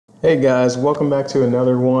Hey guys, welcome back to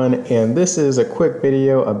another one, and this is a quick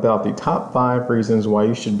video about the top 5 reasons why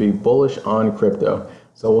you should be bullish on crypto.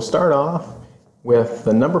 So we'll start off with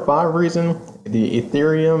the number 5 reason, the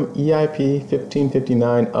Ethereum EIP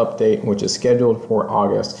 1559 update, which is scheduled for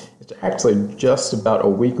August. It's actually just about a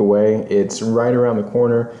week away. It's right around the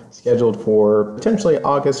corner, scheduled for potentially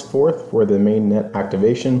August 4th for the mainnet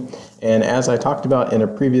activation. And as I talked about in a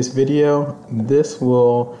previous video, this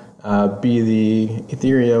will be the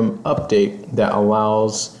Ethereum update that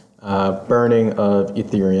allows burning of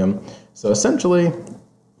Ethereum. So essentially,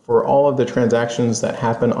 for all of the transactions that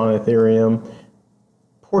happen on Ethereum,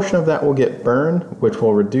 portion of that will get burned, which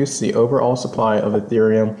will reduce the overall supply of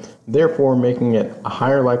Ethereum, therefore making it a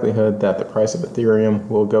higher likelihood that the price of Ethereum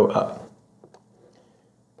will go up.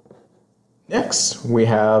 Next, we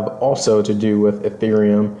have also to do with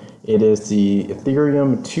Ethereum. It is the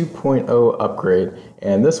Ethereum 2.0 upgrade,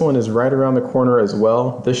 and this one is right around the corner as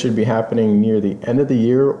well. This should be happening near the end of the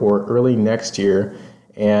year or early next year,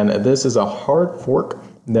 and this is a hard fork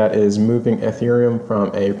that is moving Ethereum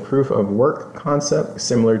from a proof of work concept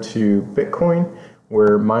similar to Bitcoin,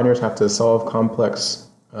 where miners have to solve complex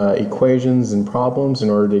equations and problems in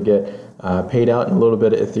order to get paid out in a little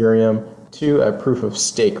bit of Ethereum, to a proof of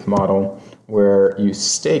stake model where you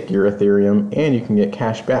stake your Ethereum and you can get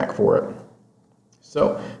cash back for it.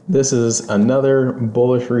 So this is another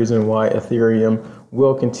bullish reason why Ethereum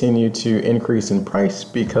will continue to increase in price,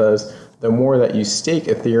 because the more that you stake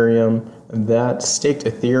Ethereum, that staked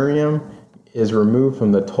Ethereum is removed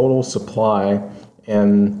from the total supply,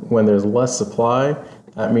 and when there's less supply,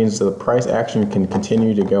 that means the price action can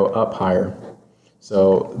continue to go up higher.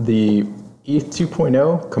 So the ETH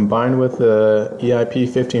 2.0 combined with the EIP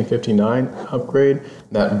 1559 upgrade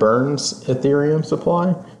that burns Ethereum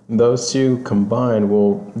supply, those two combined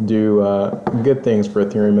will do good things for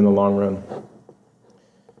Ethereum in the long run.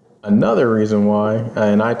 Another reason why,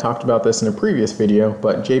 and I talked about this in a previous video,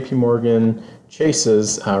 but JP Morgan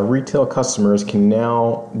Chase's retail customers can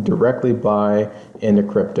now directly buy into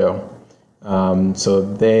crypto. So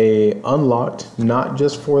they unlocked, not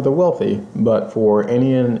just for the wealthy, but for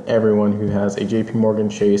any and everyone who has a JP Morgan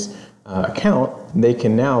Chase account, they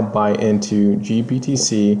can now buy into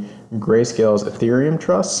GBTC, Grayscale's Ethereum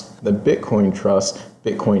Trust, the Bitcoin Trust,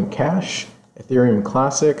 Bitcoin Cash, Ethereum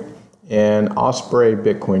Classic, and Osprey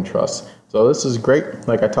Bitcoin Trust. So this is great.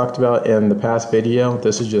 Like I talked about in the past video,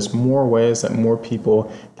 this is just more ways that more people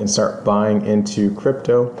can start buying into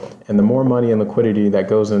crypto, and the more money and liquidity that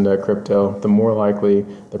goes into crypto, the more likely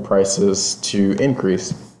the prices to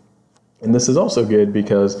increase. And this is also good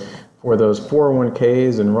because for those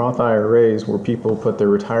 401ks and Roth IRAs where people put their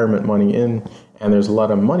retirement money in, and there's a lot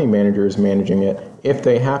of money managers managing it, if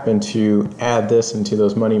they happen to add this into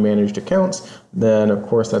those money managed accounts, then of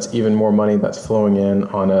course that's even more money that's flowing in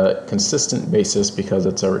on a consistent basis because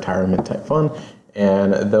it's a retirement type fund,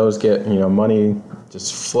 and those get, money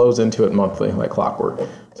just flows into it monthly like clockwork.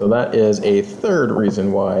 So that is a third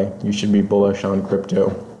reason why you should be bullish on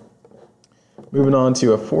crypto. Moving on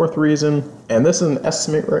to a fourth reason, and this is an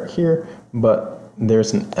estimate right here, but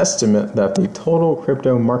there's an estimate that the total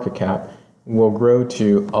crypto market cap will grow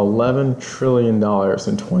to $11 trillion in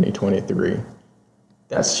 2023.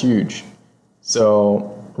 That's huge.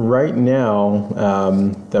 So right now,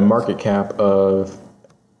 the market cap of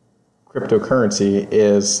cryptocurrency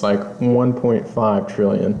is like 1.5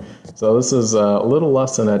 trillion. So this is a little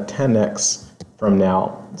less than a 10x from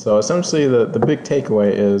now. So essentially the big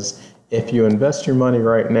takeaway is, if you invest your money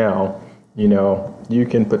right now, you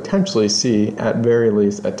can potentially see at very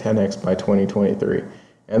least a 10x by 2023.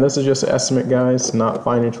 And this is just an estimate, guys, not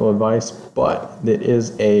financial advice, but it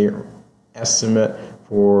is a estimate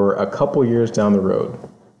for a couple years down the road.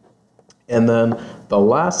 And then the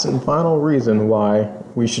last and final reason why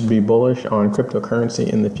we should be bullish on cryptocurrency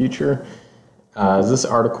in the future is this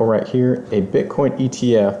article right here. A Bitcoin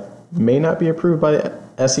ETF may not be approved by the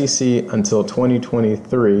SEC until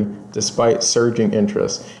 2023, despite surging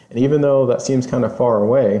interest. And even though that seems kind of far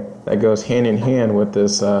away, that goes hand in hand with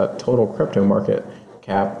this total crypto market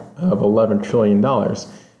cap of $11 trillion.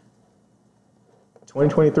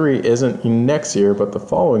 2023 isn't next year, but the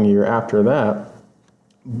following year after that.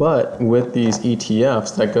 But with these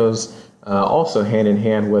ETFs, that goes also hand in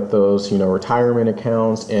hand with those, retirement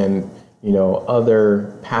accounts and,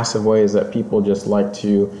 other passive ways that people just like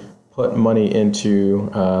to put money into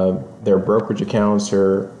their brokerage accounts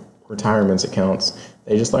or retirement accounts.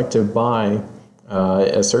 They just like to buy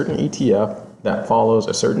a certain ETF that follows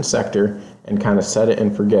a certain sector and kind of set it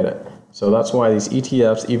and forget it. So that's why these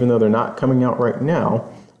ETFs, even though they're not coming out right now,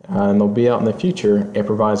 and they'll be out in the future, it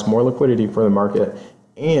provides more liquidity for the market,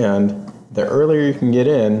 and the earlier you can get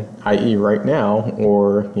in, i.e. right now,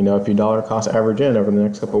 or if you dollar cost average in over the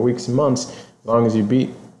next couple of weeks and months, as long as you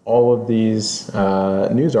beat all of these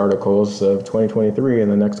news articles of 2023 in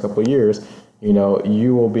the next couple of years,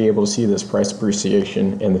 you will be able to see this price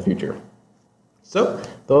appreciation in the future. So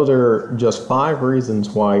those are just 5 reasons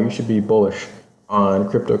why you should be bullish on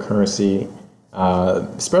cryptocurrency,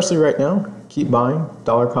 especially right now. Keep buying,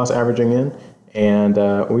 dollar cost averaging in,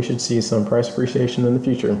 and we should see some price appreciation in the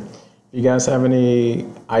future. If you guys have any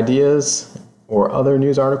ideas or other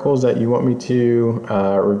news articles that you want me to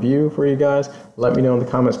review for you guys, let me know in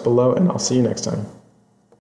the comments below, and I'll see you next time.